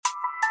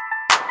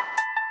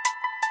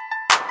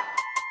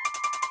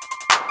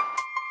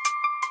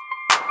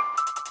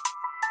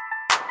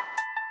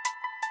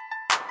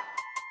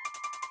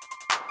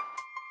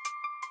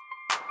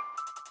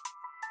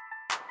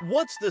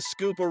What's the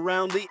scoop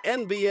around the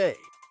NBA?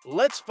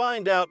 Let's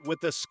find out with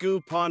the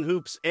Scoop on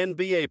Hoops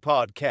NBA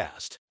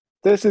podcast.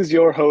 This is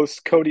your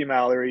host, Cody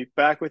Mallory,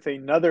 back with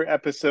another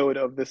episode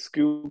of the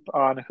Scoop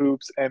on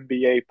Hoops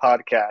NBA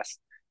podcast.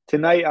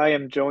 Tonight, I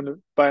am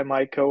joined by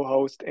my co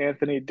host,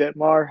 Anthony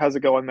Ditmar. How's it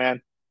going,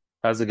 man?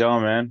 How's it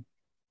going, man?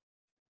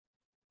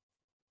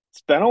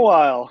 It's been a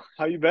while.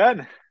 How you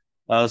been?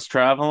 I was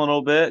traveling a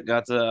little bit.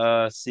 Got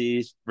to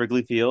see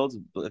Wrigley Field.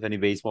 If any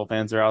baseball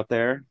fans are out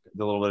there,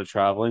 did a little bit of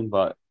traveling,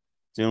 but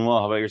doing well.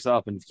 How about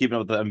yourself? And keeping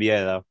up with the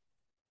NBA though.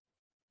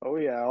 Oh,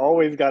 yeah,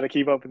 always got to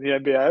keep up with the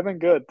NBA. I've been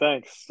good,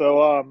 thanks.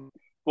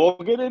 We'll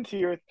get into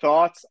your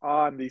thoughts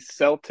on the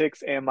Celtics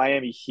and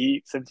Miami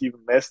Heat since you've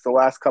missed the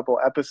last couple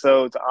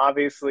episodes.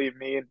 Obviously,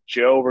 me and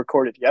Joe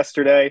recorded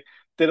yesterday,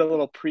 did a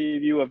little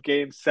preview of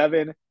Game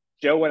 7.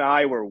 Joe and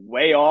I were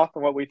way off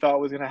on what we thought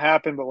was going to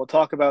happen, but we'll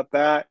talk about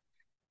that.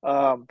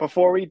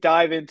 Before we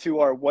dive into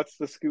our What's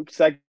the Scoop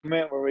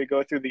segment, where we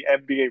go through the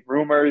NBA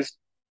rumors,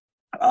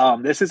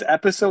 this is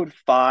episode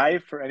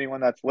 5 for anyone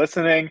that's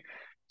listening.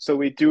 So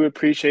we do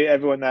appreciate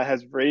everyone that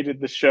has rated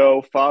the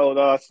show, followed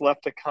us,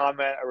 left a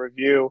comment, a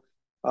review.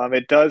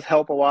 It does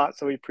help a lot,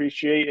 so we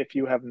appreciate if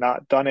you have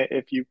not done it,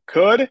 if you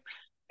could.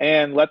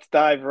 And let's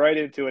dive right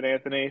into it,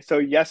 Anthony. So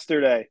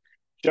yesterday,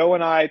 Joe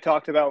and I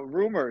talked about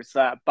rumors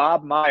that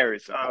Bob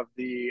Myers of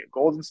the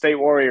Golden State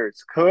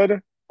Warriors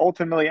could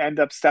ultimately end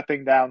up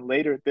stepping down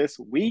later this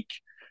week.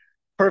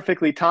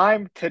 Perfectly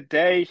timed.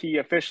 Today, he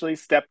officially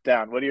stepped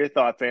down. What are your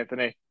thoughts,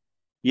 Anthony?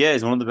 Yeah,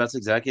 he's one of the best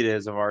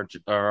executives of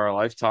our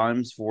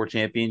lifetimes. 4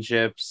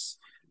 championships,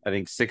 I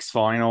think 6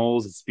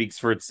 finals. It speaks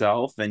for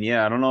itself. And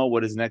yeah, I don't know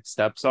what his next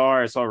steps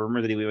are. I saw a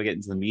rumor that he would get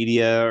into the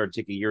media or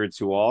take a year or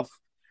two off.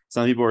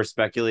 Some people are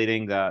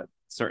speculating that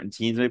certain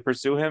teams may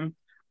pursue him.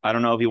 I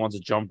don't know if he wants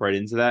to jump right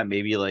into that.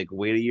 Maybe like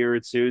wait a year or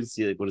two and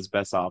see like what his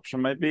best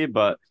option might be.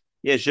 But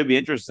yeah, it should be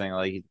interesting.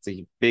 Like it's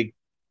a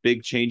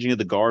big changing of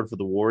the guard for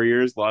the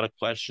Warriors. A lot of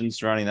questions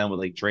surrounding them with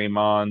like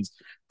Draymond's,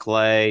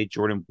 Clay,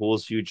 Jordan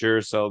Poole's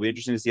future. So it'll be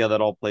interesting to see how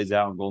that all plays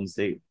out in Golden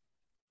State.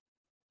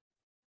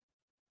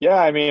 Yeah,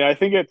 I mean, I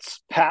think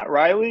it's Pat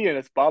Riley and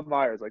it's Bob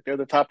Myers. Like they're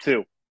the top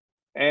two.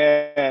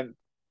 And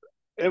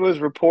it was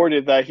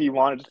reported that he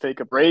wanted to take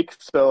a break.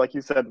 So, like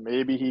you said,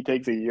 maybe he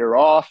takes a year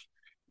off,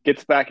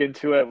 gets back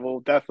into it.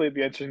 Will definitely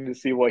be interesting to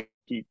see what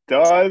he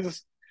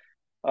does.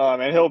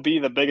 And he'll be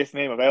the biggest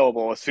name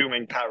available,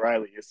 assuming Pat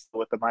Riley is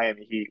with the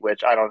Miami Heat,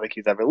 which I don't think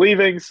he's ever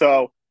leaving.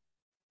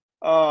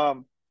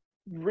 Um,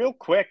 real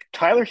quick,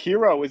 Tyler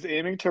Hero is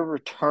aiming to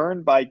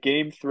return by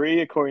Game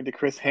 3, according to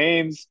Chris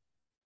Haynes.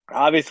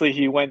 Obviously,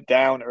 he went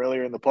down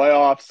earlier in the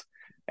playoffs,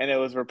 and it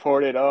was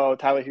reported, oh,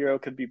 Tyler Hero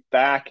could be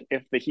back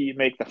if the Heat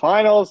make the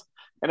finals.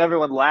 And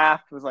everyone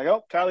laughed. It was like,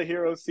 oh, Tyler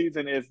Hero's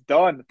season is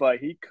done, but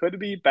he could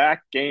be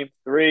back Game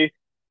 3.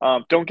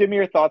 Don't give me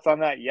your thoughts on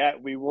that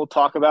yet. We will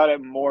talk about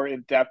it more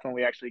in depth when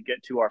we actually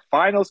get to our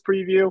finals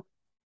preview.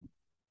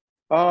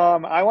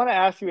 I want to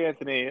ask you,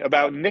 Anthony,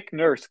 about Nick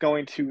Nurse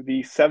going to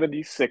the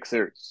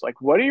 76ers. Like,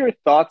 what are your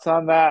thoughts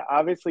on that?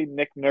 Obviously,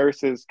 Nick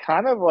Nurse is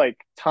kind of like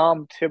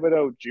Tom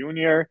Thibodeau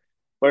Jr.,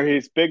 where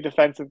he's big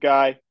defensive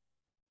guy,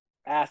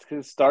 asks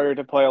his starter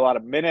to play a lot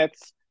of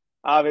minutes.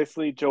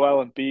 Obviously,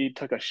 Joel Embiid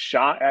took a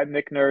shot at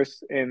Nick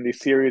Nurse in the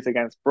series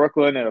against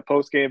Brooklyn in a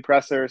post-game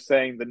presser,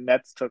 saying the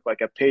Nets took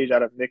like a page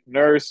out of Nick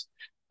Nurse,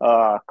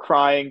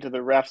 crying to the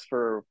refs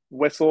for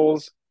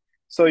whistles.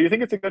 So you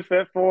think it's a good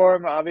fit for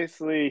him?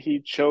 Obviously, he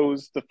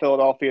chose the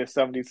Philadelphia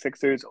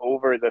 76ers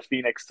over the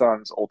Phoenix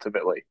Suns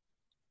ultimately.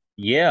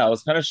 Yeah, I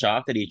was kind of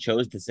shocked that he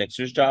chose the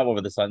Sixers job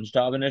over the Suns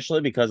job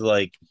initially because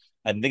like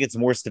I think it's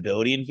more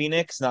stability in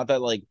Phoenix. Not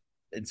that like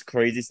it's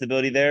crazy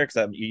stability there because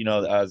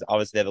as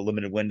obviously they have a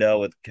limited window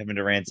with Kevin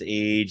Durant's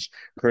age,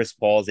 Chris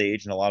Paul's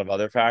age, and a lot of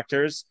other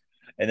factors.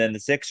 And then the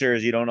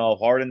Sixers, you don't know if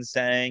Harden's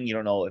staying, you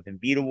don't know if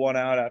Embiid will want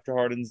out after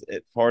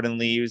if Harden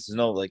leaves. There's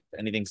no like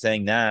anything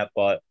saying that,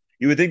 but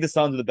you would think the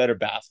Suns are the better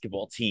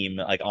basketball team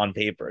like on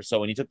paper.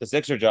 So when he took the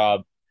Sixer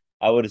job,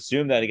 I would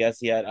assume that I guess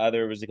he had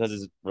either it was because of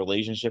his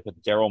relationship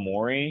with Daryl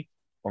Morey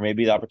or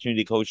maybe the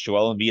opportunity to coach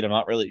Joel Embiid. I'm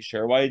not really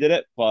sure why he did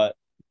it, but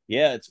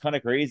yeah, it's kind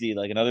of crazy.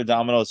 Like another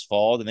domino's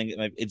fall. I think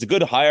it's a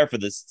good hire for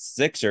the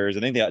Sixers. I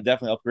think they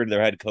definitely upgraded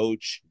their head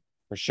coach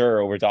for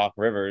sure over Doc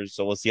Rivers.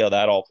 So we'll see how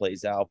that all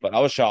plays out. But I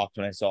was shocked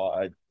when I saw.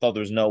 I thought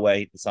there was no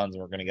way the Suns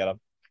were going to get him.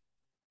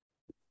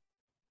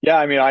 Yeah,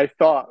 I mean, I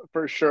thought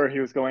for sure he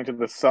was going to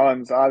the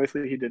Suns.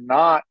 Obviously, he did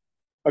not.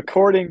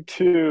 According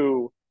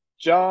to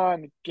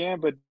John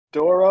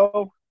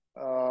Gambadoro,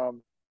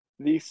 um,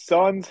 the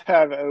Suns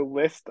have a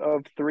list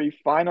of 3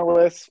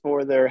 finalists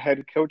for their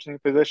head coaching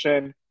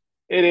position.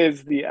 It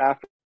is the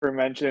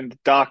aforementioned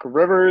Doc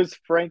Rivers,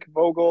 Frank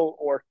Vogel,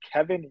 or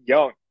Kevin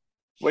Young.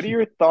 What are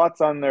your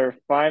thoughts on their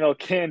final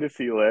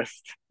candidacy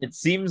list? It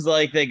seems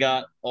like they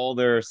got all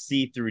their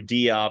C through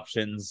D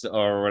options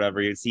or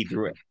whatever, C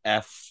through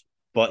F.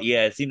 But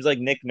yeah, it seems like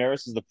Nick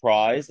Nurse is the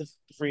prize of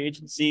free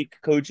agency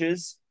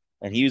coaches,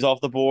 and he was off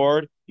the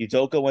board.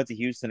 Udoka went to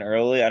Houston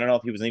early. I don't know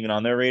if he was even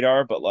on their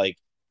radar, but like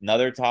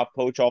another top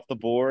coach off the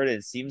board.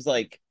 It seems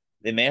like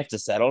they may have to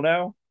settle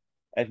now.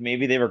 if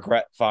maybe they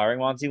regret firing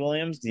Monty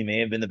Williams. He may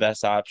have been the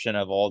best option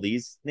of all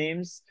these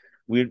names.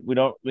 We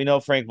know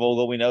Frank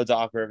Vogel, we know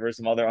Doc Rivers,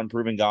 some other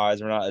unproven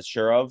guys we're not as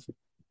sure of.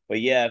 But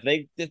yeah,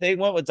 if they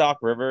went with Doc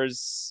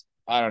Rivers,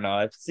 I don't know.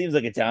 It seems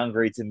like a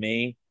downgrade to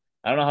me.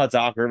 I don't know how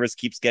Doc Rivers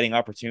keeps getting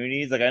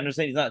opportunities. Like I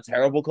understand he's not a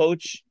terrible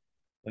coach.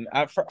 And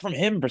from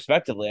him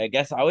perspectively, I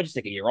guess I would just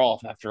take a year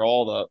off after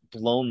all the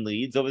blown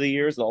leads over the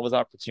years, all his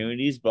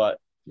opportunities. But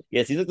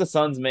yeah, it seems like the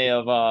Suns may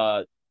have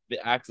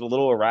acted a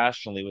little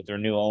irrationally with their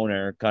new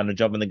owner, kind of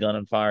jumping the gun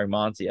and firing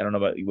Monty. I don't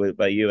know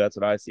about you. That's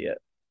what I see it.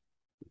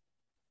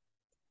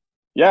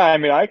 Yeah, I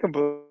mean, I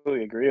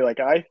completely agree.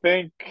 Like, I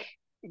think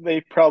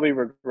they probably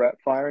regret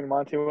firing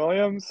Monty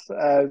Williams.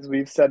 As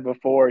we've said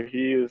before,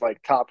 he is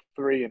like top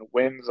three in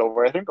wins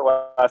over, I think, the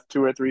last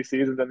 2 or 3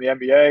 seasons in the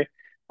NBA.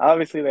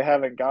 Obviously, they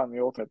haven't gotten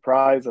the ultimate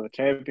prize of the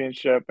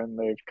championship, and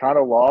they've kind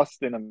of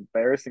lost in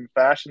embarrassing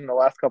fashion the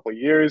last couple of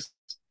years.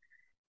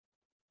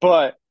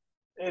 But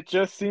it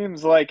just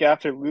seems like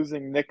after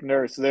losing Nick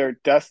Nurse, they're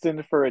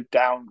destined for a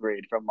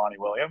downgrade from Monty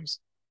Williams.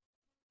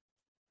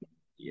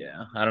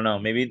 Yeah, I don't know.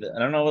 Maybe I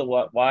don't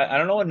know why I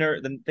don't know what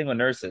the thing with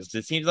Nurse is.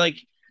 It seems like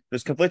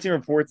there's conflicting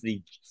reports that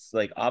he just,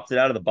 like opted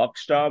out of the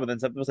Bucks job, but then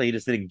some people say he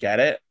just didn't get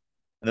it.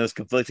 And there's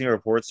conflicting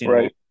reports,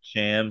 Right.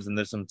 shams, and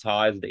there's some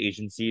ties with the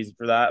agencies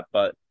for that.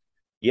 But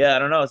yeah, I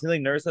don't know. It seems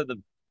like Nurse had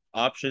the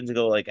option to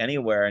go like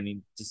anywhere, and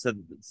he just said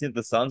it seemed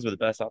the Suns were the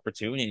best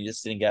opportunity, and he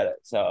just didn't get it.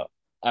 So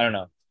I don't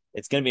know.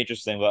 It's gonna be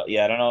interesting, but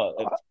yeah, I don't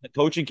know.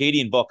 Coaching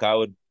Katie and Book, I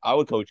would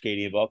coach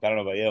Katie and Book. I don't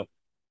know about you.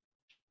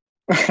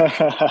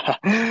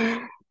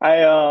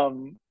 I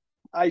um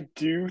I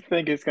do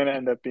think it's gonna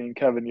end up being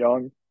Kevin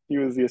Young. He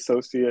was the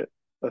associate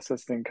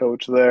assistant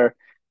coach there.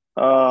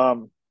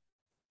 Um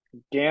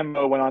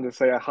Gambo went on to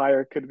say a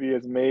hire could be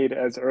as made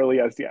as early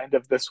as the end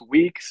of this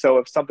week. So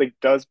if something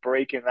does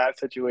break in that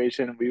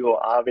situation, we will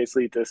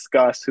obviously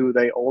discuss who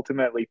they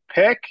ultimately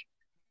pick.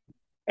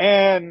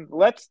 And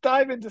let's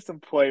dive into some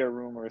player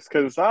rumors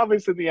because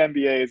obviously the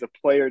NBA is a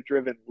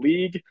player-driven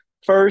league.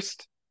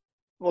 First,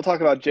 we'll talk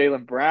about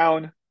Jaylen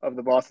Brown of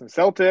the Boston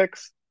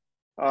Celtics.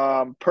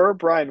 Per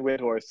Brian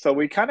Windhorst. So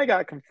we kind of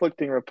got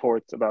conflicting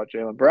reports about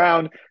Jaylen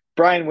Brown.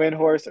 Brian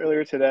Windhorst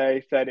earlier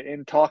today said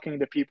in talking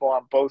to people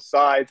on both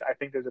sides, I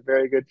think there's a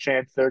very good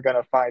chance they're going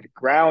to find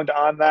ground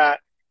on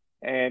that.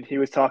 And he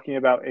was talking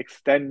about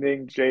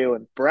extending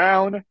Jaylen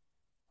Brown.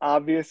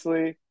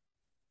 Obviously,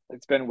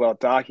 it's been well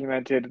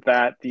documented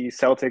that the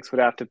Celtics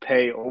would have to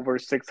pay over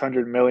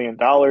 $600 million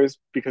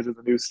because of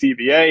the new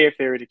CBA if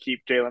they were to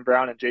keep Jaylen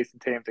Brown and Jason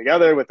Tatum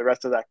together with the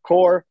rest of that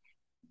core.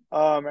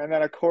 And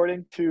then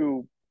according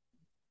to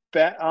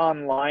Bet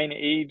Online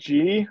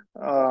AG,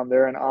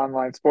 they're an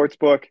online sports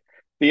book.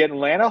 The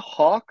Atlanta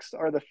Hawks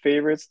are the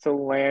favorites to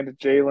land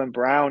Jaylen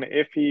Brown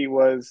if he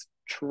was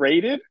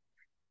traded,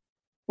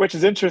 which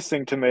is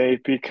interesting to me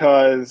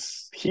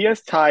because he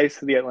has ties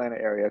to the Atlanta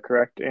area,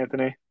 correct,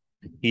 Anthony?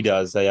 He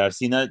does. Yeah, I've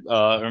seen that.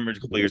 I remember a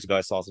couple years ago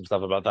I saw some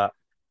stuff about that.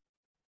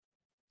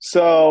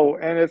 So,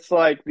 and it's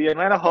like the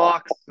Atlanta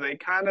Hawks, they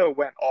kind of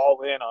went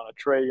all in on a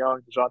Trae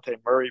Young, DeJounte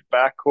Murray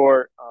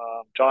backcourt,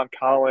 John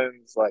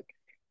Collins, like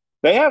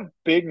they have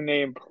big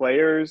name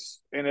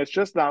players, and it's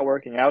just not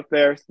working out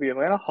there. So the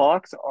Atlanta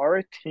Hawks are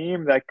a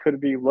team that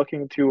could be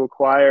looking to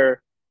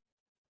acquire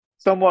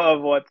somewhat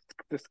of what's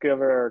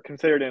discovered or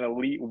considered an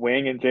elite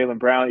wing in Jaylen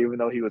Brown, even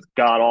though he was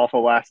god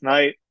awful last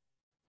night.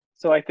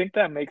 So I think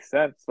that makes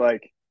sense.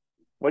 Like,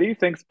 what do you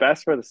think's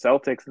best for the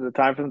Celtics? Is it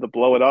time for them to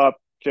blow it up?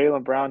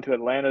 Jaylen Brown to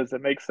Atlanta, does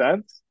it make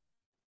sense?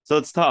 So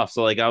it's tough.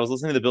 So like I was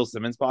listening to the Bill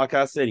Simmons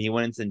podcast and he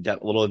went into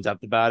a little in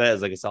depth about it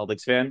as like a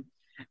Celtics fan.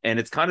 And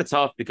it's kind of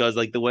tough because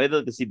like the way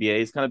that the CBA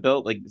is kind of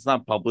built, like it's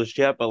not published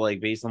yet, but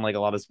like based on like a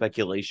lot of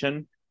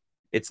speculation,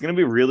 it's going to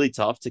be really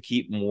tough to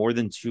keep more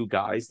than two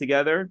guys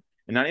together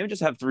and not even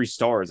just have three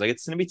stars. Like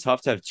it's going to be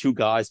tough to have two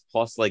guys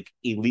plus like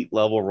elite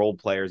level role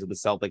players that the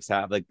Celtics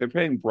have. Like they're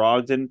paying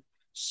Brogdon,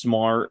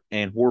 Smart,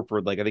 and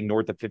Horford like I think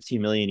north of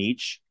 15 million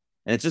each,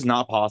 and it's just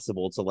not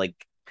possible to like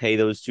pay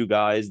those two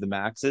guys the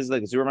maxes,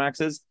 like the super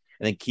maxes,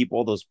 and then keep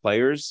all those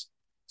players.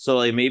 So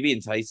like maybe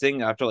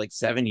enticing after like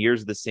 7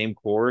 years of the same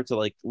core to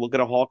like look at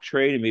a Hawk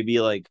trade and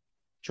maybe like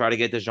try to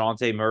get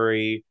DeJounte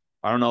Murray.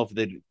 I don't know if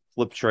they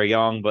flip Trae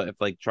Young, but if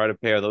like try to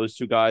pair those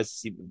two guys to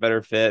see a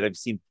better fit. I've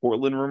seen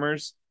Portland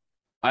rumors.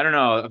 I don't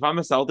know. If I'm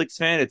a Celtics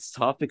fan, it's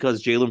tough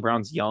because Jaylen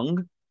Brown's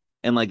young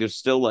and like there's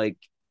still like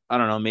I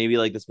don't know, maybe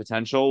like this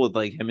potential with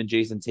like him and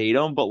Jason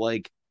Tatum, but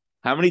like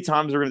how many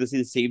times are we going to see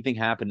the same thing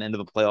happen at the end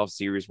of the playoff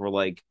series where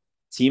like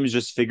teams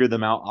just figure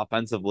them out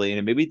offensively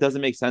and maybe it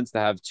doesn't make sense to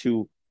have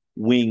two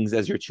wings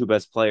as your two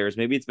best players.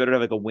 Maybe it's better to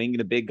have like a wing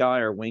and a big guy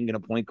or a wing and a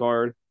point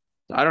guard.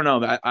 I don't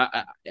know.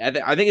 I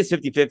think it's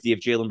 50-50 if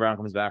Jaylen Brown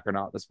comes back or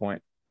not at this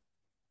point.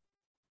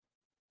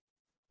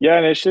 Yeah,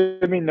 and it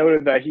should be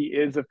noted that he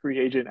is a free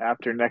agent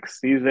after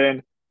next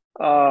season.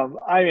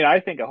 I mean,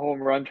 I think a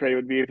home run trade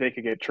would be if they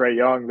could get Trae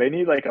Young. They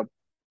need like a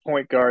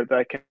point guard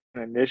that can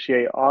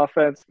initiate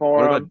offense What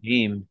for about them.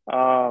 Dame?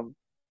 Um,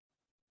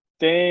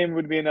 Dame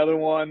would be another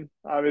one.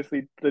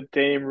 Obviously, the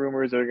Dame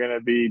rumors are going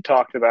to be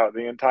talked about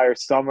the entire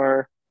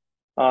summer.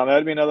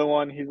 That'd be another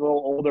one. He's a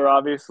little older,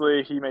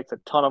 obviously. He makes a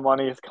ton of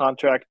money. His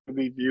contract could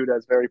be viewed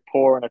as very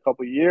poor in a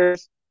couple of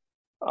years.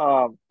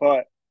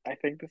 But I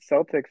think the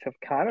Celtics have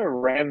kind of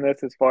ran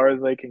this as far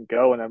as they can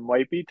go, and it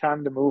might be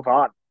time to move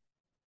on.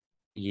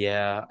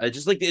 Yeah, it's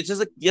just like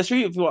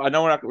yesterday. I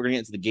know we're gonna get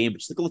into the game, but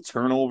just like little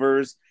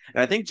turnovers,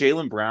 and I think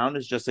Jaylen Brown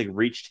has just like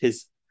reached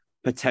his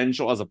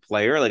potential as a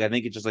player. Like I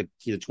think it's just like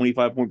he's a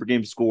 25 point per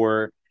game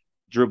scorer.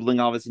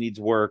 Dribbling obviously needs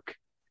work,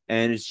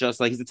 and it's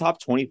just like he's a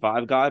top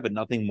 25 guy, but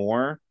nothing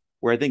more.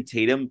 Where I think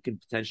Tatum can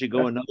potentially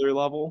go another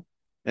level.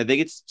 And I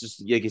think it's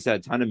just like you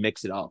said, time to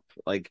mix it up.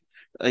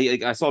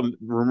 I saw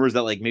rumors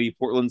that like maybe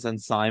Portland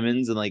sends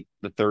Simons and like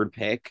the third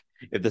pick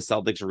if the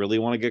Celtics really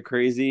want to get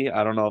crazy.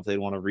 I don't know if they'd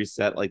want to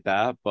reset like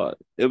that, but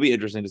it'll be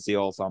interesting to see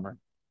all summer.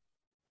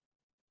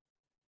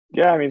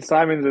 Yeah, I mean,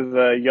 Simons is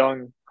a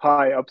young,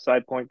 high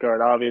upside point guard,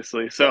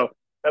 obviously. So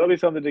that'll be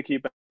something to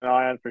keep an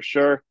eye on for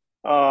sure.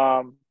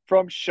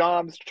 From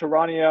Shams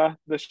Charania,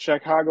 the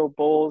Chicago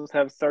Bulls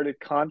have started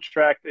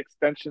contract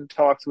extension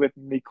talks with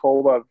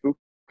Nikola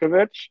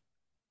Vukovic.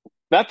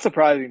 That's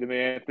surprising to me,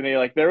 Anthony.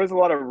 Like, there was a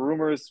lot of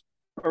rumors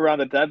around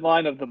the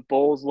deadline of the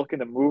Bulls looking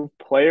to move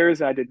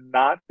players. I did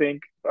not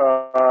think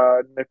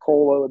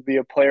Nikola would be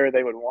a player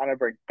they would want to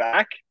bring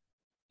back.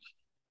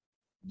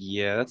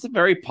 Yeah, that's a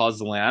very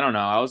puzzling. I don't know.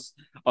 I was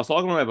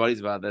talking to my buddies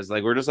about this.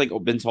 Like we're just like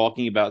been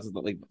talking about since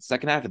like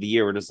second half of the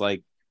year. We're just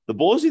like the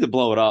Bulls need to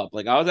blow it up.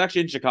 Like I was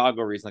actually in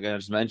Chicago recently, like I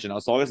just mentioned. I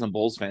was talking to some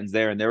Bulls fans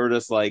there, and they were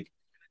just like,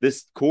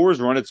 "This core's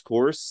run its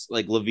course."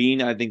 Like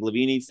Levine, I think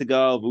Levine needs to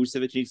go.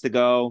 Vucevic needs to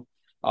go.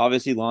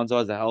 Obviously, Lonzo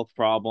has the health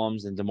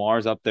problems, and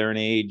Demar's up there in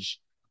age.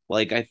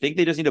 Like I think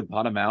they just need to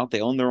bottom out.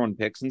 They own their own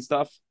picks and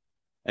stuff.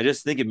 I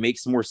just think it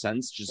makes more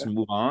sense just to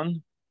move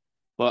on.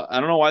 But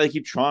I don't know why they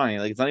keep trying.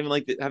 Like it's not even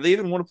like have they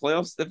even won a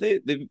playoffs? Have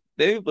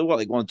they what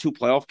like won two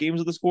playoff games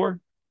with the score?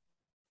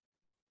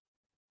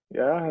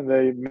 Yeah, and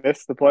they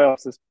missed the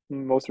playoffs this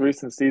most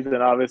recent season,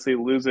 obviously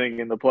losing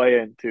in the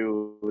play-in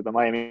to the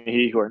Miami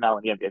Heat, who are now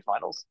in the NBA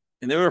Finals.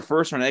 And they were a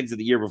first round exit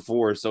the year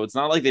before, so it's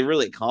not like they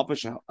really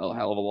accomplished a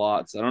hell of a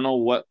lot. So I don't know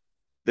what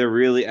their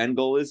really end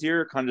goal is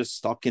here. Kind of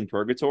stuck in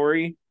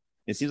purgatory.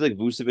 It seems like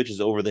Vucevic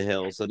is over the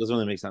hill, so it doesn't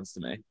really make sense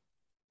to me.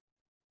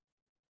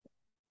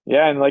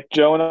 Yeah, and like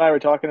Joe and I were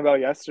talking about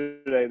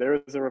yesterday,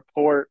 there was a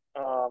report.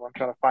 I'm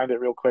trying to find it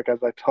real quick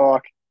as I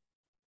talk.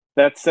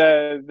 That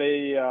said,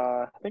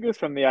 I think it was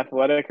from The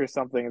Athletic or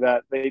something,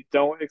 that they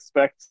don't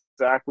expect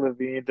Zach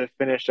LaVine to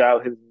finish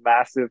out his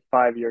massive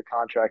 5-year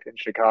contract in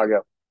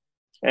Chicago.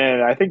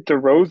 And I think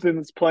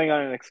DeRozan's playing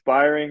on an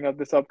expiring of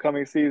this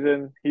upcoming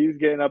season. He's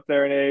getting up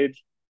there in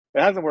age.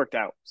 It hasn't worked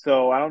out.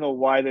 So I don't know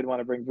why they'd want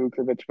to bring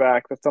Vucevic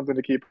back. That's something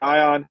to keep an eye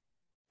on.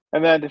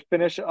 And then to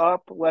finish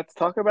up, let's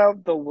talk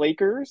about the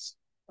Lakers.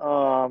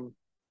 Um,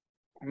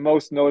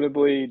 Most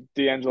notably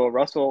D'Angelo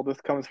Russell.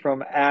 This comes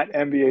from at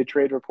NBA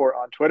Trade Report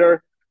on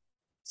Twitter,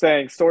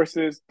 saying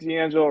sources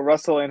D'Angelo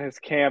Russell and his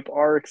camp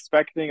are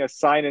expecting a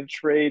sign and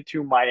trade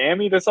to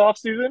Miami this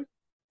offseason,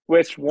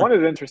 which one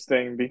is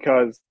interesting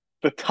because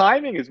the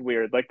timing is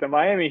weird. Like the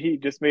Miami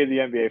Heat just made the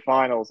NBA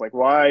Finals. Like,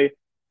 why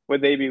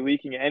would they be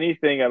leaking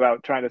anything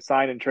about trying to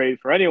sign and trade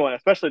for anyone,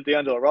 especially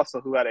D'Angelo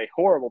Russell, who had a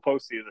horrible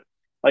postseason?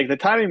 Like, the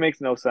timing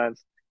makes no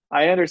sense.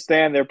 I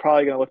understand they're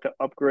probably going to look to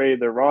upgrade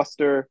their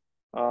roster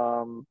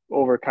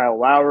over Kyle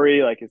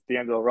Lowry. Like, is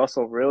D'Angelo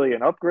Russell really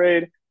an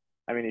upgrade?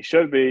 I mean, he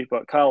should be,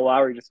 but Kyle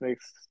Lowry just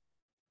makes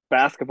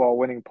basketball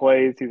winning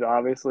plays. He's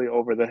obviously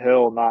over the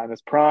hill, not in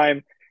his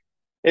prime.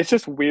 It's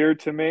just weird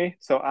to me.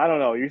 So I don't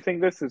know. You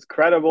think this is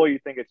credible? You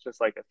think it's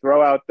just like a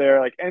throw out there?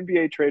 Like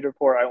NBA Trade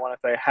Report, I want to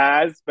say,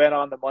 has been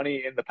on the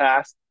money in the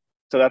past.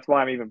 So that's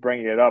why I'm even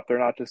bringing it up. They're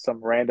not just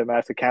some random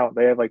ass account.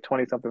 They have like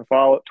 20,000 something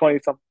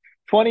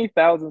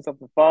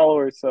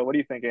followers. So what do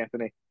you think,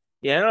 Anthony?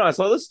 Yeah, no, I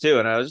saw this too,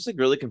 and I was just like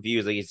really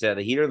confused. Like you said,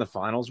 the Heat are in the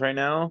finals right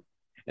now,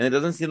 and it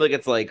doesn't seem like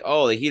it's like,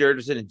 oh, the Heat are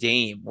interested in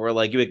Dame, or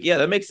like you're like, yeah,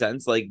 that makes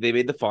sense. Like they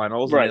made the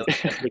finals and they Right. like,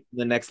 take it to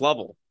the next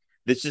level.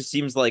 This just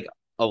seems like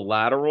a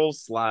lateral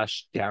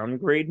slash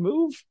downgrade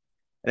move.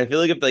 And I feel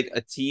like if like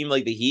a team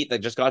like the Heat that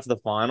just got to the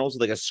finals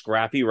with like a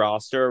scrappy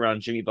roster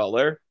around Jimmy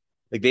Butler,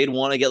 like they'd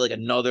want to get like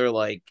another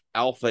like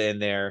alpha in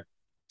there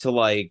to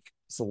like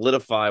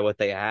solidify what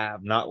they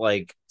have, not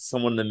like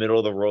someone in the middle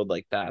of the road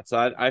like that.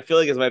 So I feel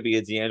like this might be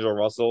a D'Angelo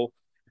Russell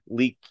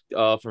leak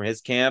from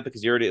his camp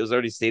because it was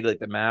already stated like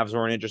the Mavs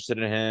weren't interested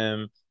in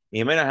him.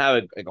 He might not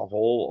have like a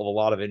whole of a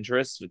lot of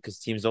interest because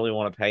teams only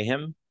want to pay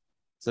him.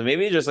 So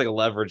maybe just like a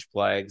leverage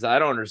play because I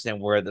don't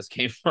understand where this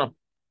came from.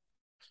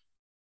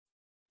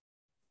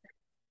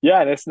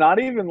 Yeah, and it's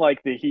not even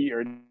like the Heat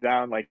are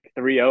down like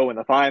 3-0 in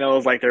the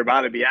finals, like they're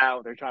about to be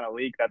out. They're trying to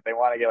leak that they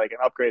want to get like an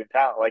upgrade in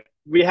talent. Like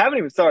we haven't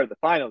even started the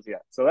finals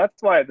yet. So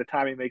that's why the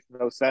timing makes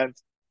no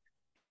sense.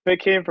 If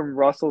it came from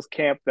Russell's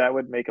camp, that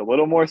would make a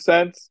little more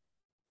sense.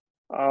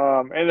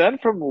 And then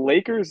from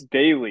Lakers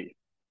Daily,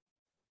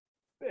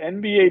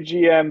 NBA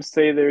GMs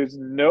say there's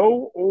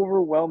no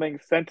overwhelming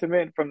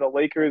sentiment from the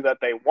Lakers that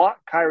they want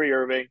Kyrie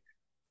Irving.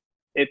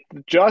 It's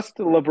just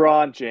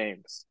LeBron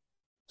James.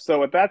 So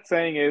what that's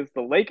saying is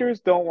the Lakers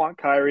don't want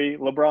Kyrie,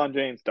 LeBron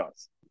James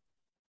does.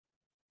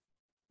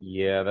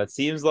 Yeah, that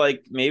seems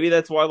like maybe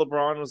that's why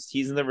LeBron was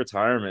teasing the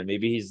retirement.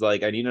 Maybe he's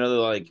like, I need another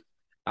like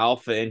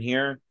alpha in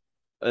here.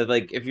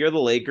 Like if you're the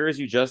Lakers,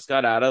 you just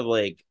got out of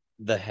like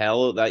the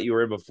hell that you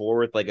were in before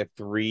with like a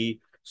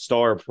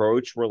three-star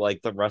approach where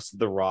like the rest of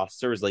the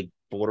roster is like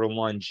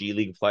borderline G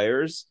League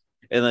players.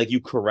 And like you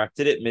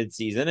corrected it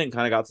mid-season and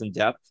kind of got some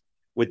depth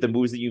with the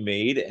moves that you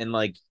made, and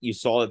like you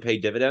saw it pay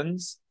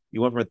dividends. You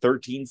went from a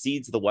 13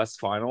 seed to the West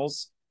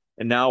Finals.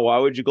 And now, why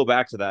would you go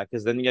back to that?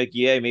 Because then, like,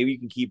 yeah, maybe you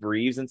can keep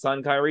Reeves and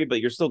sign Kyrie, but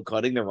you're still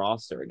cutting the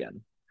roster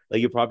again.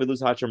 Like, you probably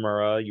lose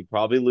Hachimura. You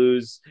probably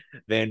lose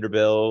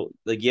Vanderbilt.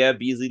 Like, yeah,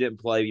 Beasley didn't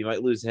play. You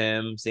might lose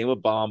him. Same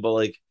with Bomb, but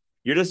like,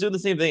 you're just doing the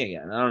same thing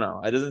again. I don't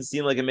know. It doesn't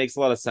seem like it makes a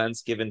lot of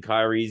sense given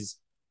Kyrie's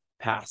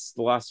past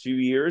the last few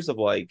years of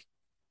like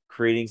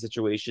creating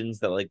situations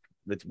that like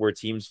where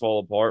teams fall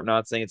apart.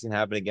 Not saying it's gonna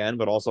happen again,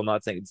 but also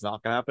not saying it's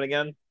not gonna happen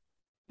again.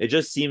 It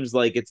just seems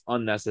like it's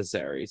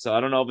unnecessary. So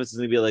I don't know if this is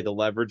going to be like a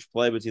leverage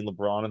play between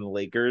LeBron and the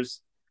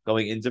Lakers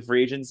going into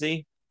free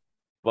agency,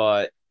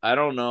 but I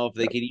don't know if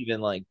they could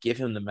even like give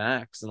him the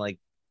max and like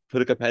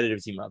put a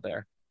competitive team out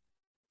there.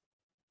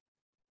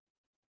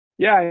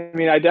 Yeah, I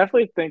mean, I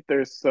definitely think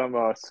there's some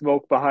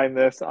smoke behind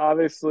this.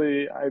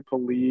 Obviously, I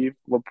believe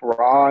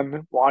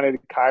LeBron wanted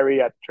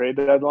Kyrie at the trade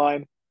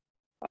deadline.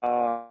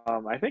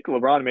 I think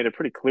LeBron made it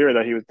pretty clear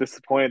that he was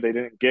disappointed they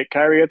didn't get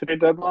Kyrie at the trade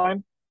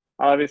deadline.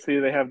 Obviously,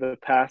 they have the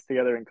past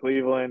together in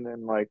Cleveland,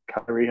 and like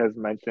Kyrie has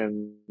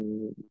mentioned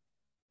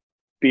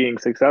being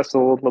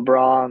successful with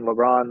LeBron.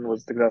 LeBron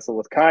was successful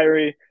with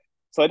Kyrie.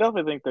 So I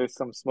definitely think there's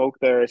some smoke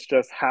there. It's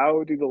just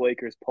how do the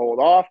Lakers pull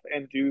it off,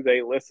 and do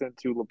they listen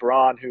to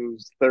LeBron,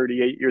 who's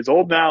 38 years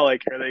old now?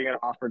 Like, are they going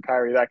to offer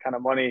Kyrie that kind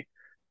of money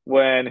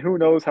when who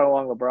knows how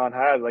long LeBron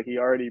has? Like, he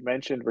already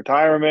mentioned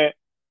retirement.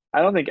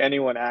 I don't think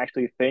anyone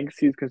actually thinks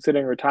he's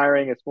considering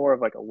retiring. It's more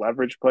of like a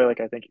leverage play, like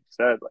I think you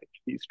said. Like,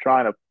 he's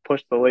trying to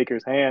push the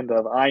Lakers' hand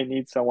of I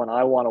need someone,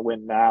 I want to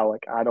win now.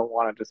 Like, I don't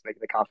want to just make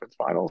the conference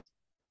finals.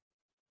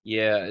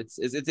 Yeah, it's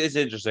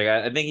interesting.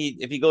 I think he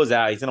if he goes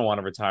out, he's gonna want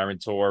a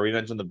retirement tour. We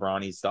mentioned the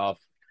Bronny stuff.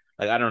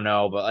 Like I don't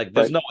know, but like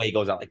there's Right. no way he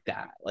goes out like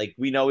that. Like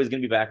we know he's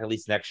gonna be back at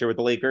least next year with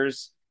the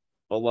Lakers.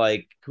 But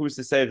like, who's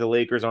to say the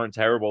Lakers aren't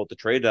terrible at the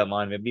trade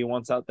deadline? Maybe he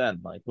wants out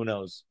then. Like, who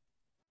knows?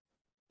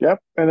 Yep.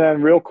 And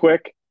then real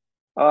quick,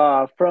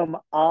 from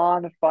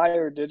On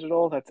Fire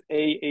Digital, that's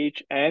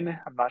AHN.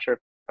 I'm not sure if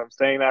I'm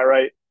saying that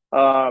right.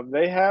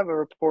 They have a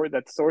report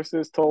that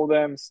sources told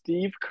them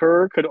Steve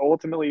Kerr could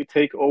ultimately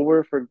take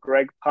over for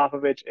Greg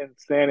Popovich in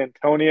San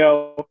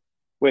Antonio,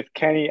 with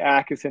Kenny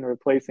Atkinson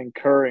replacing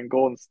Kerr in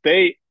Golden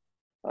State.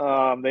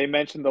 They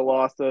mentioned the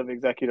loss of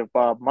executive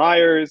Bob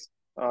Myers,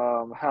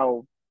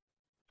 how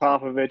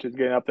Popovich is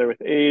getting up there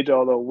with age,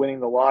 although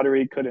winning the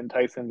lottery could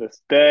entice him to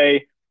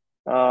stay.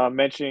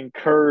 Mentioning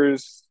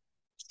Kerr's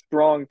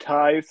strong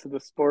ties to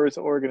the Spurs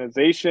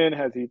organization,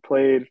 as he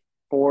played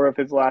four of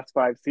his last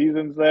five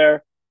seasons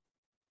there.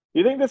 Do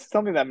you think this is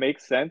something that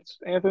makes sense,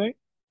 Anthony?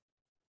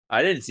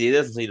 I didn't see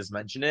this until you just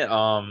mentioned it.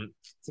 To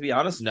be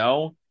honest,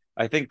 no.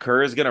 I think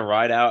Kerr is gonna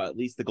ride out at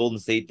least the Golden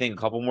State thing a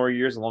couple more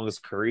years, as long as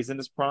Curry's in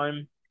his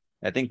prime.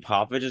 I think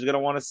Popovich is gonna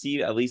want to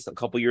see at least a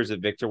couple years of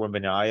Victor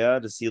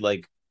Wembanyama to see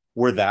like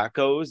where that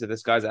goes. If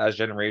this guy's as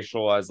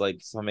generational as like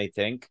some may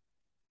think,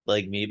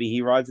 like maybe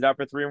he rides it out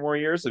for 3 or more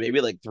years. So maybe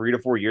like 3 to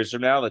 4 years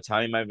from now, the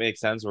timing might make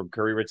sense where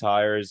Curry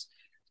retires,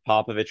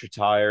 Popovich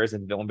retires,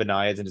 and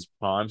Wembanyama is in his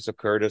prime. So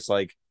Kerr just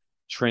like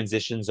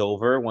transitions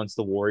over once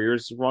the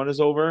Warriors run is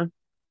over.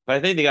 But I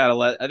think they gotta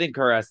let. I think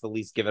Kerr has to at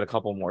least give it a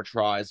couple more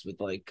tries with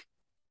like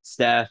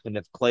Steph, and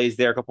if Clay's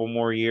there a couple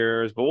more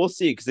years. But we'll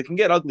see because it can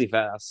get ugly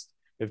fast.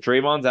 If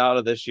Draymond's out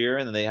of this year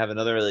and then they have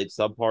another like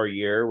subpar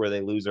year where they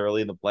lose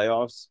early in the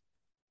playoffs,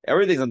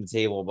 everything's on the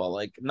table. But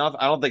like, not.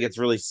 I don't think it's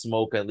really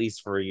smoke at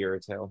least for a year or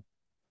two.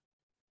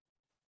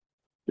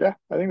 Yeah,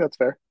 I think that's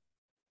fair.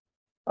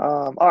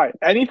 All right.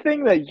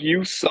 Anything that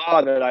you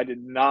saw that I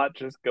did not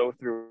just go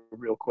through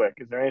real quick?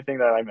 Is there anything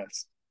that I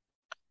missed?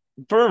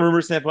 From a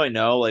rumor standpoint,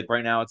 no. Like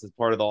right now, it's as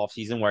part of the off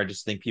season where I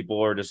just think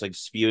people are just like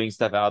spewing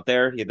stuff out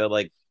there. You have to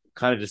like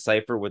kind of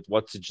decipher with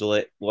what's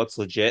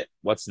legit,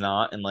 what's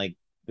not, and like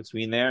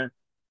between there,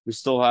 we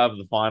still have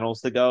the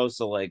finals to go.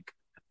 So like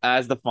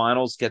as the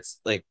finals gets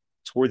like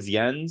towards the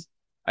end,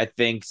 I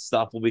think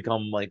stuff will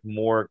become like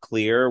more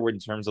clear in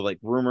terms of like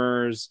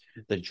rumors,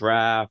 the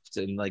draft,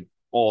 and like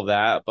all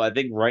that. But I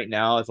think right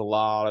now it's a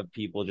lot of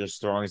people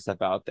just throwing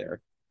stuff out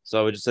there. So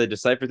I would just say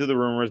decipher through the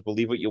rumors,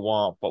 believe what you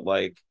want, but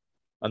like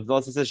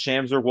unless it says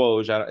Shams or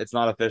Woj, it's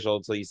not official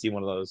until you see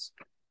one of those.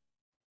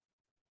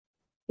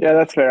 Yeah,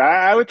 that's fair.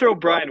 I would throw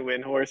Brian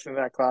Windhorst in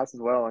that class as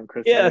well, and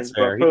Chris Yeah, that's Haynes,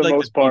 but fair. for He's the like the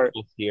most part,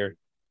 people here.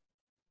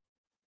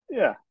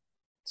 yeah.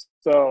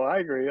 So I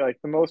agree. Like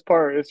the most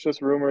part, it's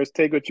just rumors.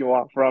 Take what you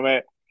want from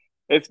it.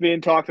 It's being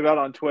talked about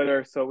on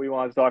Twitter, so we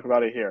wanted to talk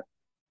about it here.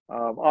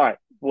 All right,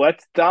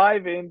 let's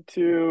dive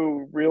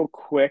into real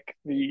quick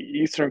the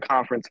Eastern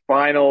Conference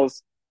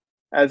Finals.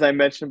 As I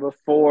mentioned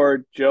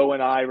before, Joe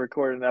and I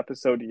recorded an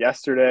episode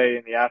yesterday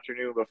in the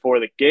afternoon before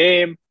the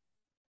game.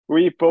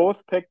 We both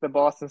picked the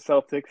Boston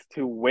Celtics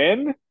to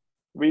win.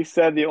 We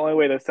said the only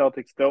way the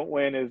Celtics don't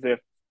win is if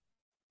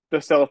the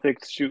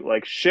Celtics shoot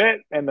like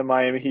shit and the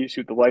Miami Heat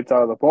shoot the lights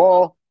out of the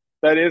ball.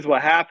 That is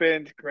what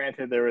happened.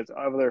 Granted, there was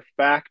other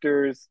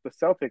factors. The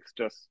Celtics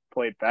just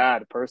played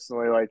bad.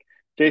 Personally, like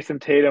Jason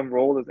Tatum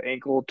rolled his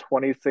ankle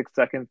 26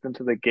 seconds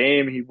into the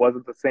game. He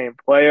wasn't the same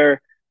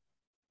player.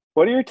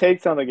 What are your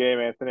takes on the game,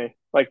 Anthony?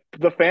 Like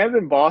the fans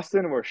in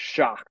Boston were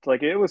shocked.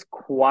 Like it was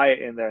quiet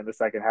in there in the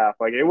second half.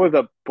 Like it was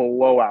a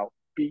blowout,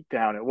 beat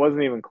down. It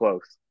wasn't even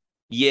close.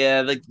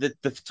 Yeah, like the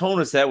tone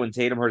was set when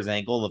Tatum hurt his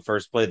ankle in the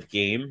first play of the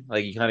game.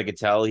 Like you kind of could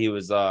tell he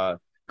was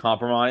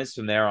compromised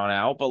from there on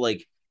out. But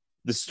like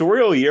the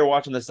story all year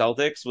watching the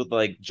Celtics with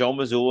like Joe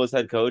Mazzulla as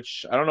head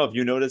coach, I don't know if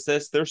you noticed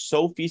this. They're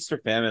so feast or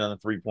famine on the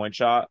 3-point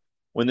shot.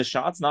 When the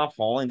shot's not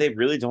falling, they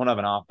really don't have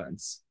an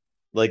offense.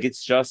 Like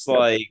it's just Yep.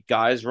 like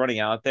guys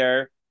running out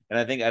there. And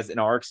I think as in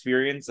our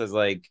experience, as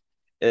like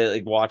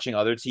watching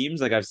other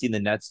teams, like I've seen the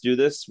Nets do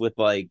this with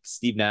like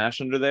Steve Nash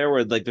under there,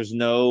 where like there's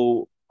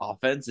no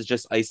offense. It's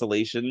just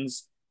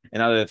isolations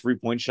and either a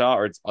 3-point shot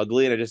or it's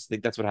ugly. And I just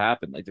think that's what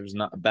happened. Like there was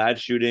not bad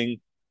shooting,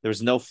 there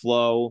was no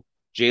flow.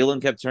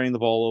 Jalen kept turning the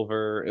ball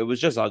over. It was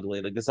just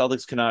ugly. Like the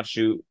Celtics cannot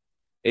shoot.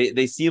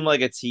 They seem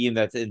like a team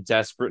that's in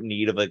desperate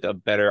need of like a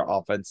better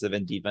offensive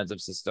and defensive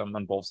system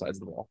on both sides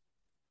of the ball.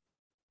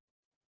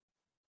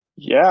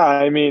 Yeah,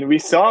 I mean, we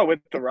saw it with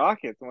the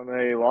Rockets when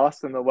they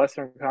lost in the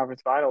Western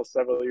Conference Finals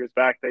several years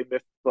back. They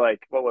missed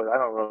like what was I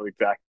don't know the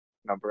exact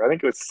number. I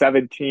think it was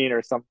 17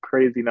 or some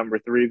crazy number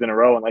threes in a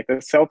row. And like the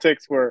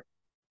Celtics were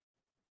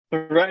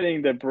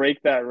threatening to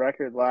break that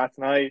record last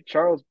night.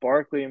 Charles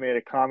Barkley made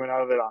a comment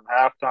out of it on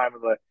halftime.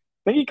 Of like,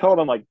 I think he called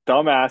them like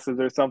dumbasses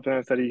or something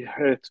and said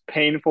it's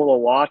painful to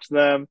watch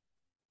them.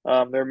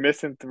 They're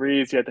missing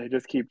threes, yet they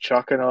just keep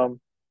chucking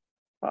them.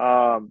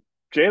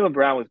 Jaylen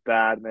Brown was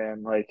bad,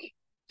 man. Like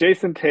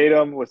Jason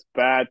Tatum was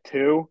bad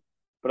too,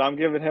 but I'm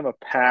giving him a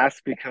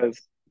pass because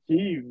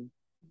he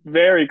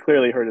very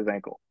clearly hurt his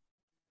ankle.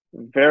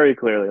 Very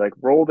clearly, like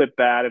rolled it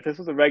bad. If this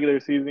was a regular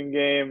season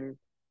game,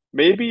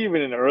 maybe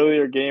even an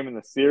earlier game in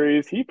the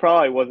series, he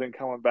probably wasn't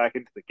coming back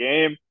into the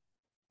game.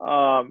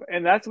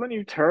 And that's when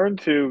you turn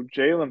to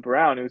Jaylen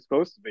Brown, who's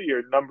supposed to be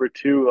your number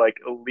two, like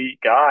elite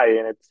guy,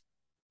 and I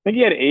think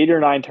he had 8 or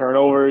 9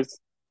 turnovers.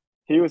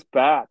 He was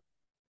bad.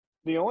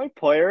 The only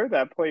player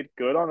that played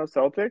good on the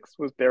Celtics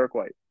was Derek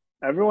White.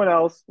 Everyone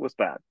else was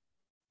bad.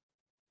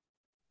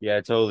 Yeah,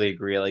 I totally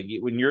agree. Like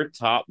when you're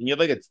top, when you have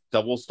like a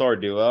double star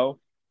duo,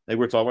 like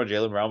we are talking about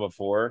Jalen Brown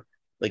before,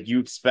 like you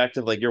expect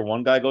if like your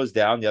one guy goes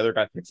down, the other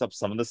guy picks up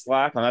some of the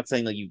slack. I'm not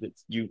saying like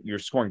you're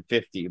scoring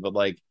 50, but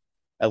like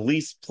at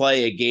least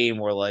play a game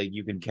where like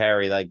you can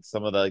carry like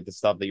some of the like the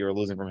stuff that you were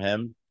losing from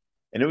him.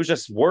 And it was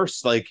just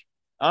worse. Like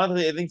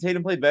honestly, I think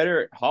Tatum played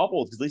better at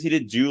hobbled because at least he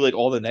didn't do like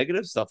all the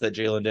negative stuff that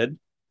Jalen did.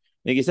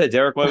 Like you said,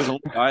 Derek White was the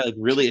only guy like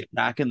really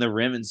attacking the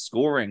rim and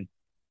scoring.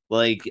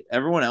 Like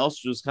everyone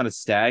else was kind of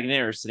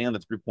stagnant or sitting on the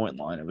 3-point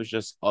line. It was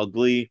just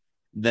ugly.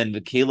 Then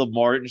the Caleb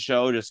Martin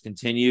show just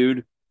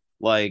continued.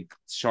 Like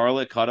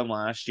Charlotte cut him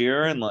last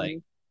year, and like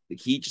Mhm.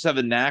 he just have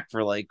a knack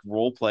for like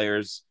role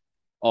players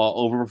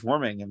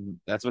overperforming, and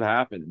that's what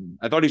happened.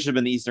 I thought he should have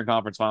been the Eastern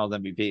Conference Finals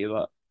MVP,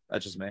 but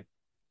that's just me.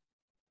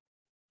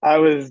 I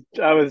was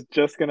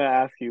just gonna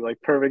ask you, like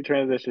perfect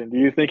transition. Do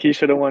you think he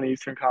should have won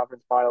Eastern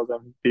Conference Finals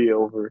MVP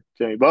over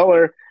Jimmy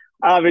Butler?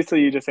 Obviously,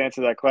 you just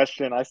answered that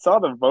question. I saw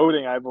the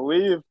voting. I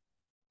believe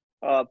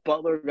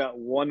Butler got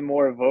one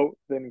more vote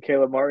than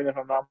Caleb Martin, if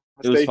I'm not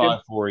It was mistaken.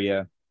 5-4,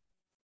 yeah.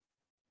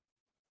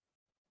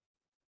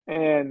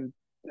 And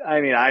I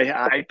mean,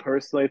 I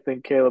personally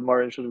think Caleb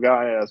Martin should have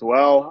gotten it as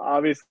well.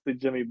 Obviously,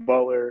 Jimmy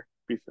Butler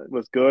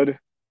was good.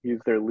 He's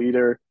their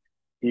leader.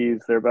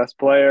 He's their best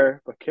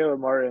player. But Caleb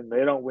Martin,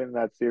 they don't win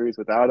that series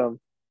without him.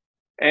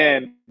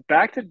 And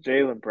back to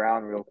Jaylen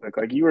Brown real quick.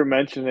 Like you were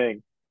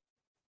mentioning,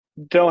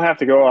 don't have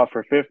to go off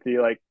for 50.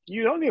 Like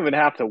you don't even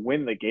have to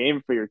win the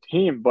game for your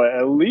team, but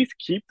at least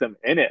keep them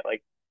in it.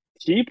 Like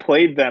he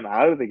played them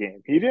out of the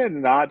game. He did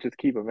not just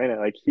keep them in it.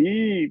 Like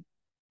he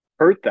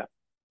hurt them.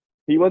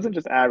 He wasn't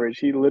just average.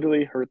 He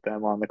literally hurt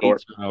them on the Eight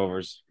court.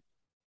 turnovers.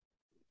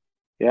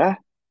 Yeah,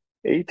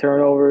 8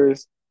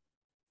 turnovers.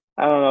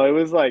 I don't know. It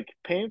was like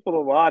painful to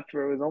watch.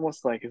 Where it was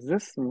almost like, is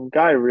this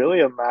guy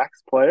really a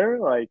max player?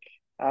 Like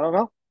I don't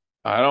know.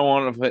 I don't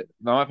want to put.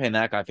 I'm not paying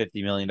that guy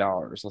 $50 million.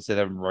 I'll say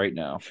that right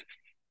now.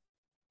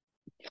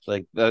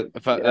 Like that,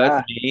 if that's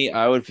Yeah, me,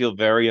 I would feel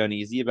very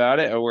uneasy about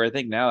it. Or where I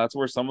think now that's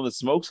where some of the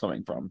smoke's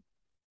coming from.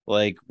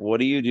 Like, what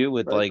do you do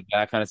with right. like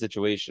that kind of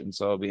situation?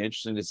 So it'll be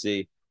interesting to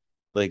see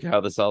like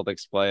how the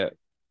Celtics play it.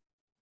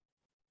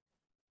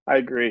 I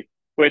agree.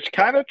 Which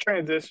kind of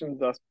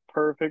transitions us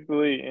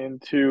perfectly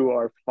into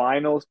our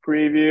finals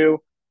preview.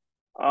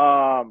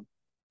 Um,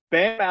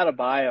 Bam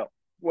Adebayo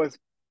was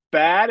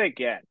bad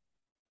again.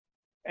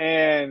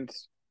 And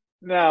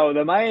now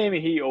the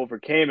Miami Heat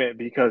overcame it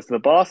because the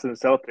Boston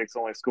Celtics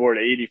only scored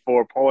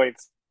 84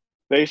 points.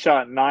 They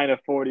shot 9 of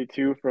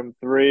 42 from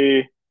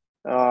three.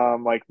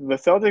 Like the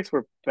Celtics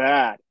were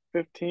bad.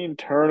 15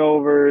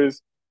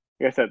 turnovers.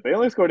 Like I said, they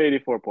only scored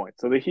 84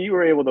 points. So the Heat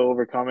were able to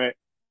overcome it.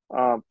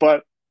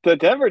 But the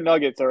Denver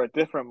Nuggets are a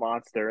different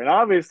monster, and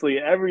obviously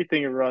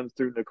everything runs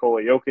through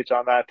Nikola Jokic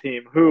on that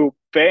team, who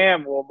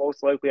Bam will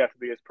most likely have to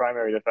be his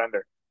primary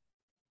defender.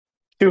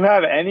 To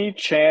have any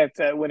chance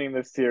at winning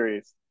this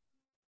series,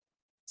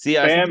 See,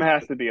 I think Bam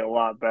has to be a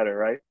lot better,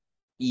 right?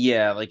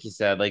 yeah, like you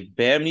said, like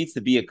Bam needs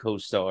to be a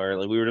co-star.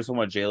 Like we were just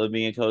talking about Jalen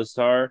being a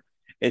co-star.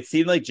 It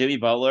seemed like Jimmy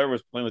Butler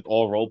was playing with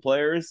all role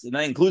players, and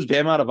that includes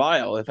Bam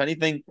Adebayo. If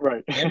anything,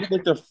 Right. Bam was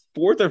like the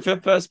fourth or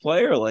fifth best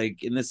player,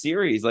 like in the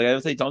series. Like I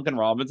would say Duncan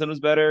Robinson was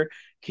better,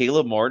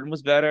 Caleb Martin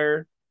was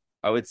better.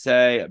 I would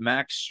say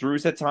Max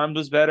Strus at times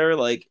was better.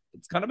 Like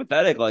it's kind of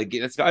pathetic. Like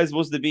this guy's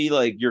supposed to be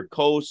like your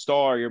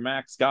co-star, your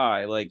max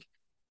guy, like,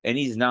 and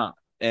he's not.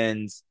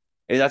 And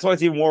that's why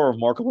it's even more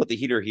remarkable that the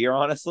Heat are here,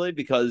 honestly,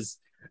 because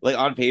like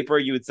on paper,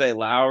 you would say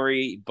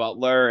Lowry,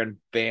 Butler, and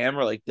Bam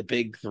are like the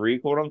big three,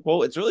 quote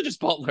unquote. It's really just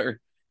Butler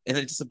and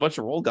then just a bunch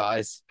of role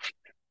guys.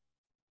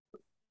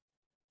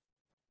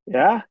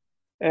 Yeah.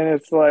 And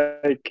it's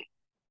like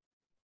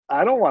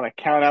I don't want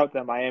to count out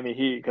the Miami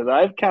Heat because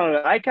I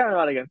counted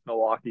out against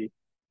Milwaukee.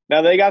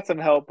 Now they got some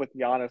help with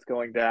Giannis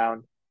going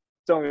down.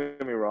 Don't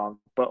get me wrong,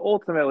 but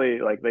ultimately,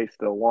 like they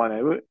still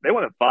won. They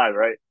won in five,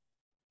 right?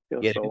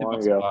 Feels Yeah, they so did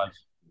long about ago. five.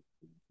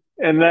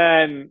 And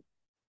then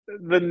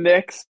the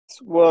Knicks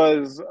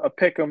was a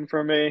pick 'em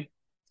for me,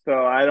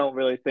 so I don't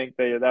really think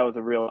that was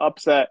a real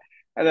upset.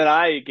 And then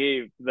I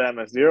gave them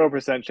a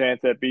 0%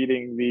 chance at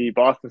beating the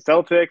Boston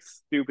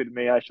Celtics. Stupid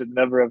me. I should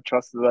never have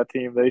trusted that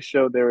team. They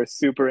showed they were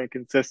super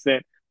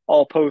inconsistent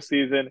all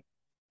postseason.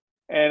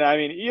 And I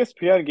mean,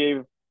 ESPN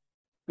gave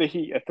the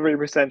Heat a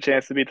 3%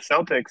 chance to beat the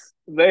Celtics.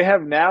 They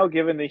have now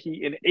given the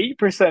Heat an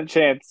 8%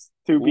 chance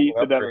to Ooh, beat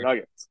the Denver upgrade.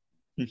 Nuggets.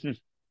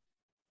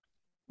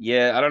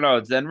 Yeah, I don't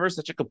know. Denver's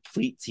such a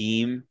complete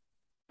team.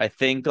 I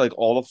think like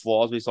all the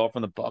flaws we saw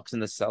from the Bucks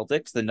and the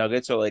Celtics, the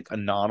Nuggets are like a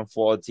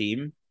non-flawed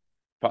team.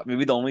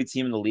 Maybe the only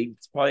team in the league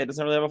that's probably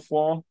doesn't really have a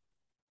flaw.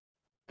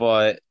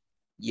 But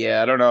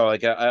yeah, I don't know.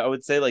 Like I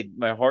would say like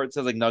my heart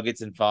says like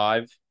Nuggets in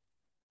five.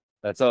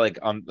 That's what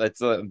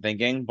I'm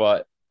thinking,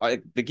 but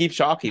they keep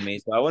shocking me,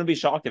 so I wouldn't be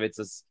shocked if it's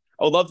this.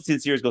 I would love to see the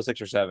series go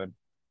 6 or 7.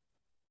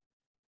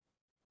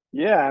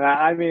 Yeah, and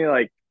I mean,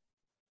 like,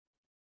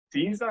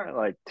 these aren't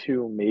like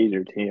two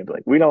major teams.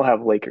 Like we don't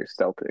have Lakers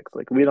Celtics.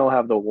 Like we don't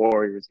have the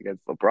Warriors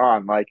against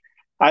LeBron. Like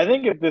I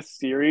think if this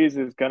series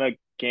is gonna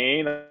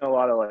gain a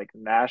lot of like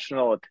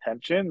national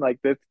attention,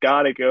 like this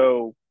gotta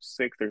go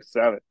 6 or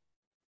 7.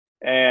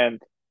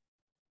 And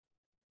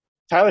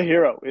Tyler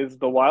Hero is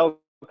the wild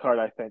card,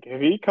 I think.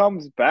 If he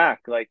comes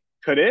back, like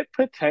could it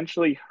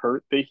potentially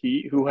hurt the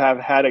Heat who have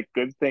had a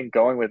good thing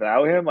going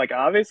without him? Like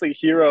obviously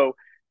Hero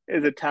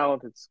is a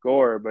talented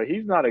scorer, but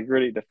he's not a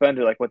gritty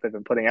defender like what they've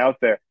been putting out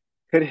there.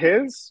 Could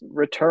his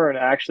return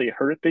actually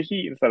hurt the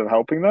Heat instead of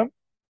helping them?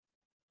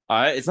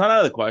 It's not out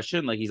of the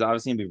question. Like he's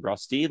obviously gonna be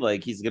rusty.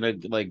 Like he's gonna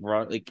like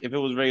run. Like if it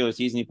was regular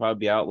season, he'd probably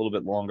be out a little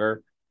bit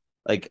longer.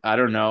 Like I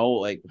don't know,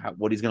 like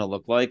what he's gonna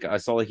look like. I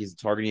saw like he's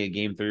targeting a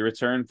game 3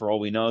 return. For all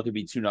we know, it could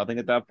be 2-0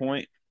 at that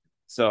point.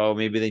 So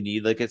maybe they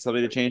need like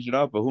somebody to change it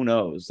up. But who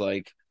knows?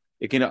 Like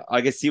it can.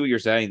 I can see what you're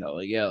saying though.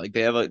 Like yeah, like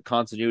they have a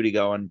continuity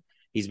going.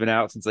 He's been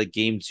out since like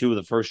game 2 of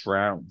the first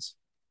rounds.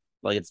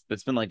 Like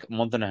it's been like a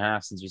month and a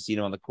half since we've seen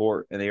him on the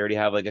court, and they already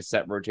have like a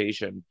set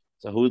rotation.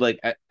 So who like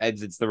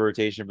exits the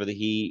rotation for the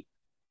Heat?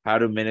 How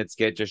do minutes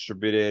get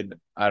distributed?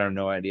 I don't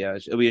know idea.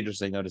 It'll be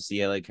interesting though to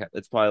see. Like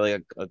it's probably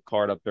like a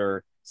card up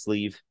their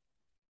sleeve.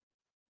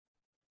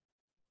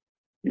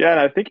 Yeah, and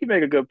I think you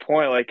make a good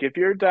point. Like if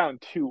you're down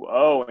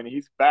 2-0 and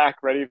he's back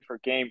ready for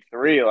game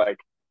 3, like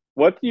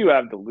what do you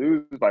have to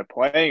lose by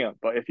playing him?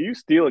 But if you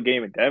steal a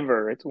game in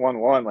Denver, it's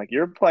 1-1. Like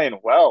you're playing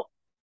well.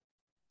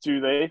 Do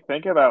they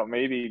think about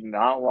maybe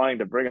not wanting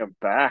to bring him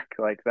back?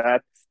 Like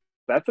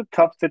that's a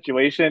tough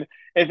situation.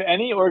 If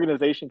any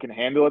organization can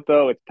handle it,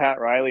 though, it's Pat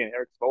Riley and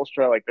Eric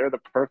Spoelstra. Like they're the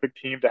perfect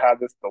team to have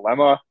this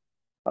dilemma.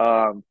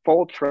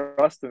 Full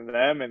trust in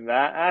them in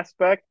that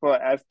aspect,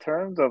 but as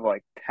terms of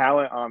like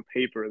talent on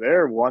paper,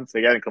 they're once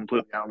again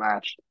completely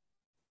outmatched.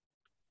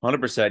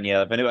 100%.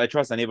 Yeah. If anybody, I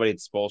trust anybody at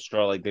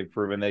Spolstra, like they've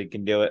proven they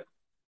can do it.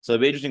 So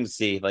it'd be interesting to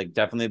see. Like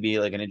definitely be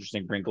like an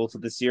interesting wrinkle to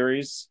the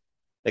series.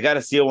 They got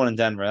to steal one in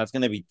Denver. That's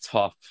going to be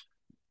tough.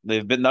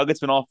 They've been Nuggets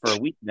been off for a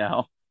week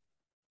now.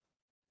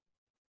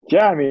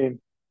 Yeah, I mean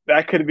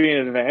that could be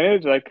an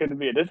advantage. That could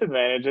be a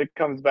disadvantage. It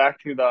comes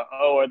back to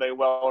are they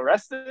well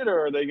rested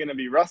or are they going to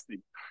be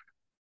rusty?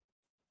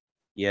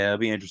 Yeah, it'll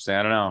be interesting.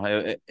 I don't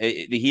know.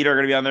 The Heat are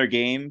going to be on their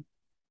game.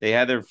 They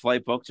had their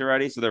flight booked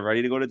already, so they're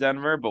ready to go to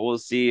Denver. But we'll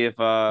see if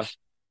how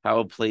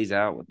it plays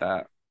out with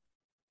that.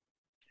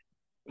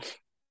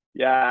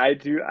 Yeah, I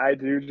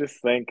do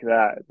just think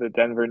that the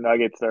Denver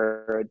Nuggets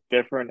are a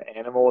different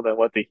animal than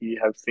what the Heat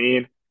have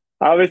seen.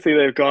 Obviously,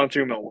 they've gone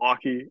through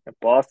Milwaukee and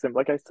Boston.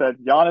 Like I said,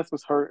 Giannis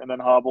was hurt and then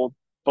hobbled.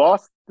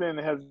 Boston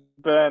has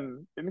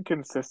been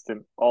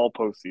inconsistent all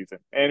postseason,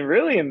 and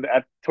really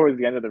towards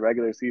the end of the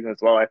regular season as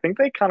well. I think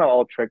they kind of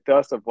all tricked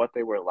us of what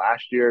they were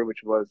last year, which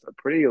was a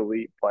pretty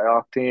elite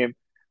playoff team.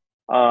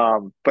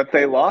 But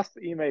they lost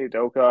Ime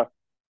Udoka.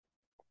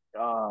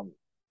 Um,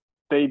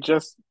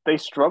 they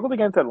struggled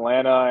against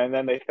Atlanta, and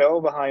then they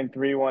fell behind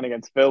 3-1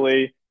 against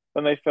Philly.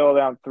 Then they fell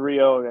down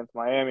 3-0 against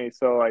Miami.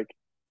 So like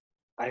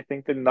I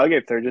think the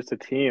Nuggets are just a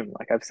team.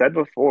 Like I've said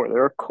before,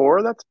 they're a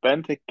core that's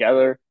been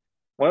together.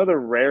 One of the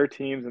rare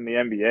teams in the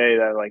NBA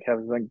that like has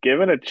been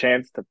given a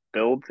chance to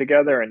build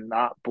together and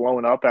not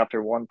blown up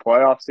after one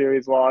playoff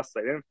series loss.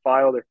 They didn't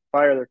fire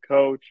their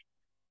coach,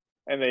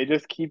 and they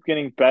just keep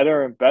getting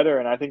better and better.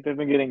 And I think they've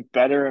been getting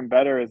better and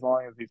better as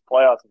long as these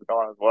playoffs have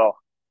gone as well.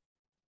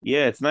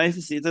 Yeah, it's nice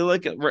to see.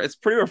 It's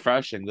pretty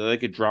refreshing. They're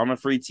like a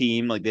drama-free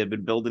team. Like they've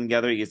been building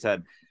together. You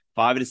said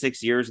 5 to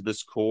 6 years of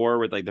this core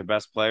with like their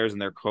best players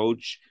and their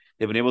coach.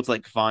 They've been able to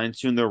like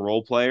fine-tune their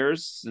role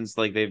players since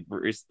like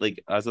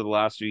like as of the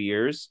last few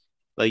years.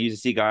 Like you used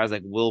to see guys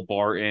like Will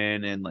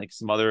Barton and like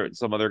some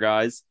other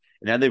guys.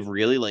 And now they've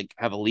really like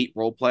have elite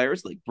role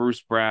players like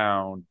Bruce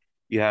Brown.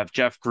 You have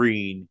Jeff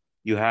Green.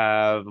 You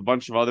have a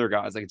bunch of other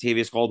guys like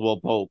Tavius Caldwell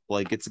Pope.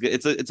 Like it's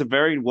a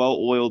very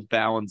well-oiled,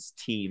 balanced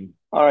team.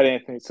 All right,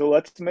 Anthony. So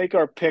let's make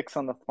our picks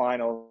on the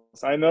finals.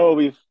 I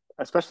know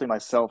especially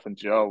myself and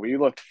Joe, we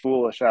looked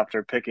foolish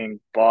after picking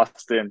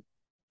Boston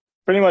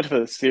pretty much for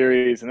the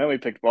series, and then we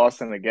picked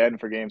Boston again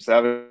for Game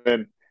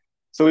 7.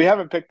 So we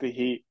haven't picked the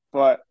Heat,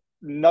 but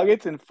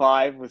Nuggets in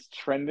 5 was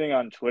trending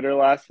on Twitter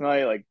last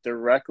night, like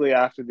directly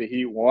after the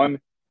Heat won.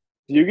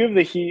 Do you give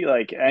the Heat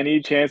like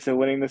any chance of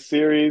winning the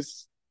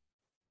series?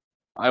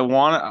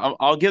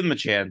 I'll give them a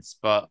chance,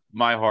 but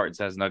my heart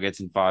says Nuggets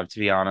in 5, to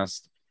be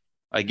honest.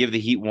 I give the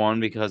Heat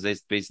one because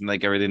it's based on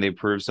like everything they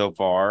proved so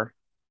far.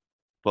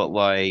 But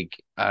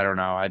like, I don't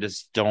know. I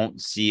just don't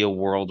see a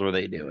world where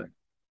they do it.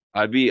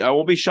 I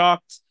won't be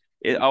shocked.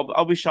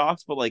 I'll be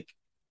shocked, but like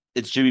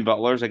it's Jimmy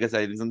Butler's. I guess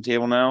he's on the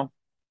table now.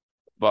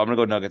 But I'm gonna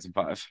go Nuggets in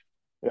 5.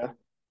 Yeah.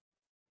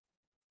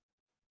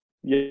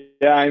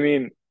 Yeah, I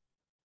mean,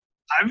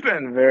 I've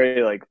been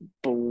very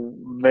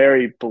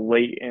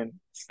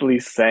blatantly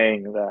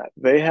saying that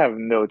they have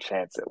no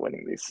chance at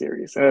winning these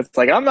series. And it's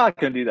like, I'm not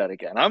going to do that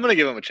again. I'm going to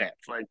give them a chance.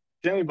 Like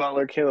Jimmy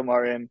Butler, Caleb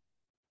Martin,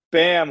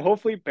 Bam.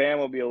 Hopefully, Bam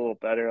will be a little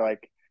better.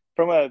 Like,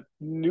 from a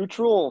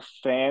neutral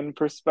fan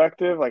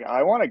perspective, like,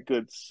 I want a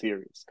good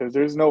series because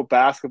there's no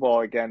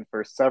basketball again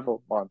for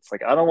several months.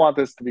 Like, I don't want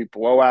this to be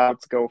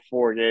blowouts, go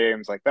 4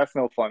 games. Like, that's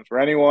no fun for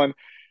anyone.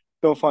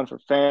 No fun for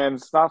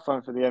fans. It's not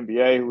fun for the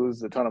NBA, who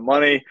loses a ton of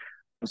money.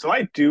 So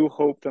I do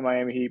hope the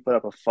Miami Heat put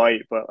up a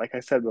fight, but like I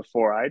said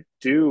before, I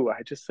do.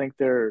 I just think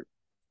they're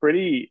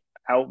pretty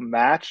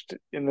outmatched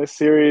in this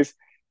series,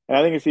 and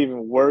I think it's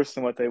even worse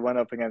than what they went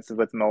up against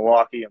with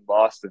Milwaukee and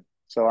Boston.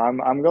 So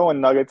I'm going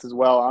Nuggets as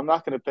well. I'm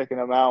not going to pick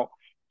them out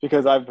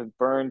because I've been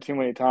burned too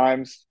many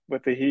times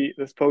with the Heat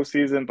this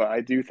postseason, but I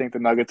do think the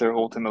Nuggets are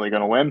ultimately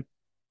going to win.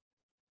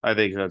 I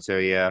think so too.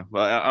 Yeah.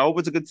 Well, I hope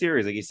it's a good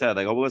series, like you said.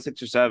 Like, I hope it goes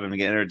 6 or 7 and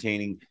get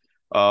entertaining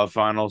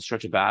final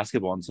stretch of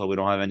basketball until we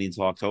don't have any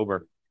until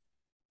October.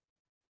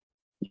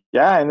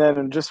 Yeah, and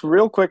then just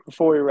real quick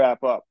before we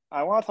wrap up,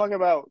 I want to talk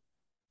about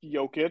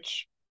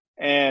Jokic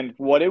and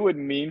what it would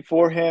mean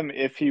for him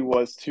if he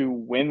was to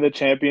win the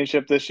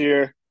championship this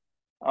year.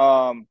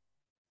 Um,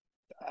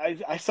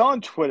 I saw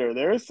on Twitter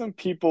there are some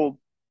people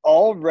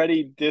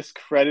already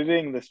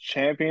discrediting this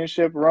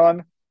championship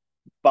run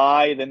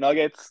by the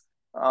Nuggets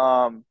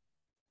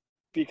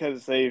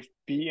because they've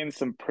beaten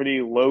some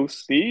pretty low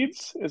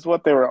seeds, is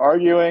what they were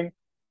arguing.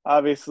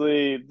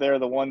 Obviously, they're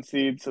the 1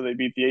 seed, so they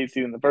beat the 8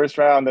 seed in the first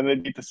round. Then they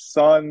beat the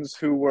Suns,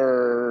 who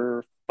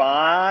were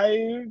 5.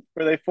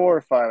 Were they 4 or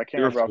 5? I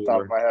can't You're remember off the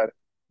top of 4. my head.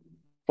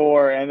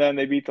 4, and then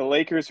they beat the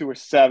Lakers, who were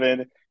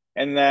 7.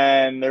 And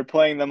then they're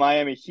playing the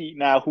Miami Heat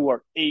now, who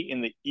are 8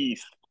 in the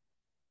East.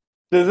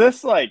 Does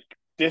this like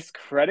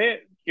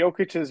discredit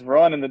Jokic's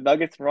run and the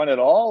Nuggets run at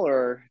all,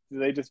 or do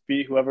they just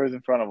beat whoever is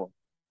in front of them?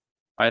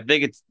 I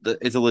think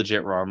it's a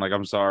legit run. Like,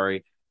 I'm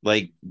sorry.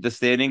 Like, the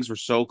standings were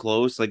so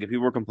close. Like, if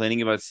people were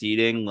complaining about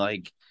seeding,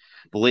 like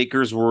the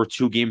Lakers were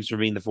 2 games from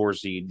being the 4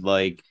 seed.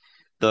 Like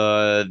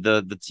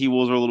the T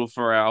Wolves were a little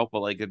far out, but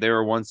like they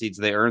were 1 seed,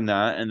 so they earned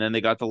that. And then they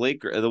got the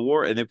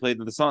War, and they played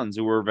the Suns,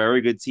 who were a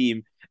very good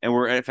team and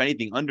were, if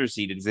anything,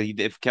 underseeded. So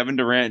if Kevin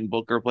Durant and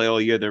Booker play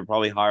all year, they're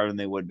probably higher than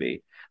they would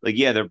be. Like,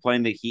 yeah, they're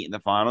playing the Heat in the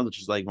finals,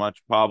 which is like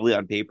much probably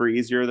on paper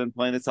easier than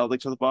playing the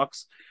Celtics or the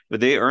Bucks, but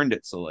they earned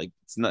it. So like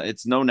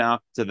it's no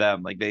knock to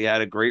them. Like, they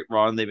had a great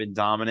run. They've been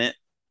dominant.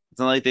 It's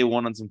not like they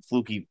won on some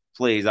fluky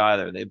plays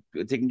either. They've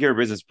taken care of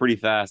business pretty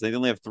fast. They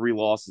only have 3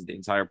 losses the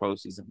entire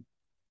postseason.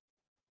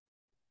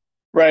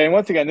 Right, and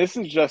once again, this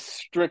is just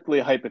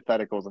strictly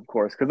hypotheticals, of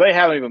course, because they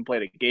haven't even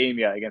played a game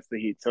yet against the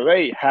Heat, so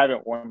they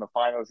haven't won the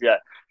finals yet.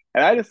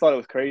 And I just thought it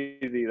was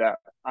crazy that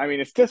I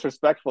mean, it's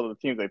disrespectful to the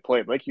teams they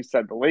played. Like you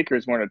said, the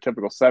Lakers weren't a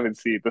typical 7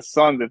 seed. The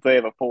Suns, if they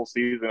have a full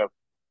season of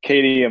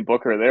KD and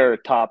Booker, they're a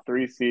top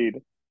 3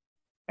 seed.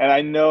 And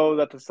I know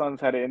that the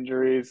Suns had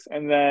injuries.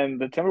 And then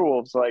the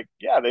Timberwolves, like,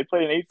 yeah, they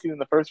played an 8 seed in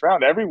the first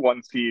round. Every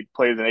 1 seed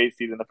plays an 8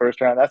 seed in the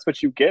first round. That's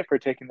what you get for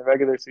taking the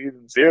regular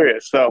season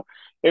serious. So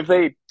if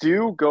they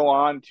do go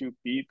on to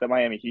beat the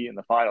Miami Heat in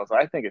the finals,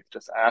 I think it's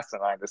just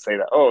asinine to say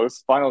that, oh,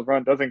 this finals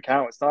run doesn't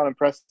count. It's not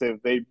impressive.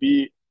 They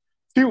beat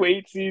two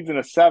 8 seeds and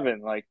a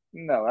 7. Like,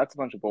 no, that's a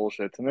bunch of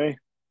bullshit to me.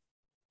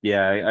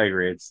 Yeah, I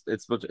agree. It's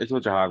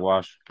such a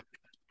hogwash.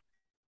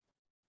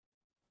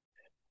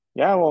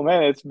 Yeah, well,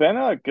 man, it's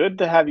been good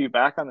to have you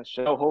back on the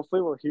show.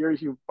 Hopefully, we'll hear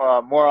you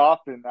more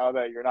often now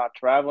that you're not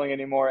traveling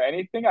anymore.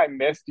 Anything I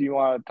missed you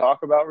want to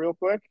talk about real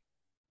quick?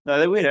 No, I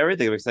think we had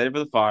everything. I'm excited for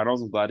the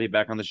finals. I'm glad to be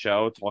back on the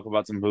show, talk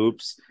about some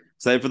hoops.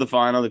 Excited for the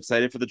finals,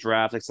 excited for the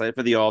draft, excited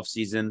for the off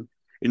season.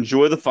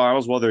 Enjoy the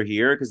finals while they're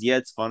here because yeah,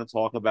 it's fun to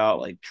talk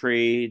about like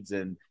trades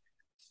and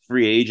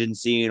free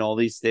agency and all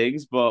these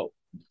things. But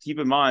keep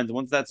in mind,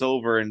 once that's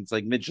over and it's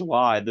like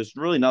mid-July, there's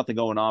really nothing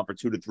going on for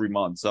 2 to 3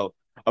 months. So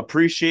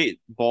appreciate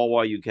ball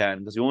while you can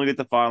because you only get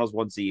the finals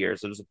once a year.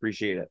 So just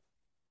appreciate it.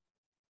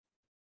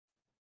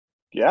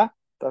 Yeah,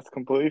 that's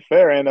completely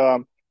fair.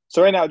 And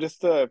so right now,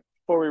 just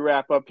before we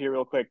wrap up here,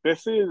 real quick,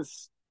 this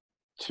is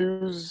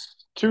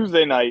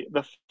Tuesday night.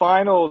 The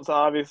finals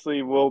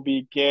obviously will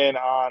begin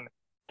on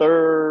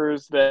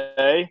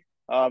Thursday.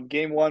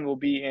 Game one will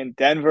be in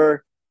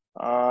Denver.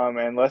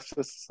 And let's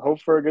just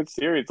hope for a good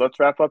series. Let's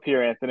wrap up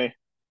here, Anthony.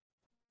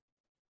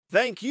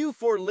 Thank you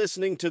for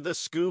listening to the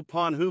Scoop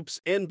on Hoops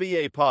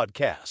NBA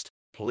podcast.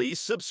 Please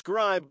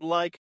subscribe,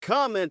 like,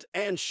 comment,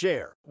 and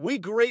share. We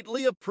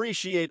greatly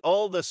appreciate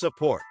all the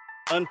support.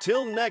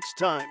 Until next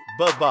time,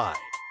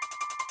 bye-bye.